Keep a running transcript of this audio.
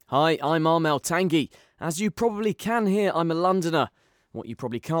Hi, I'm Armel Tanguy. As you probably can hear, I'm a Londoner. What you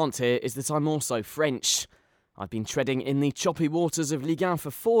probably can't hear is that I'm also French. I've been treading in the choppy waters of Guingamp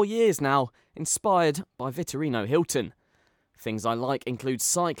for 4 years now, inspired by Vittorino Hilton. Things I like include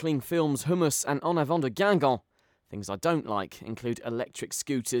cycling, films, hummus and en avant de Guingamp. Things I don't like include electric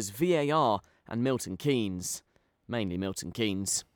scooters, VAR and Milton Keynes. Mainly Milton Keynes.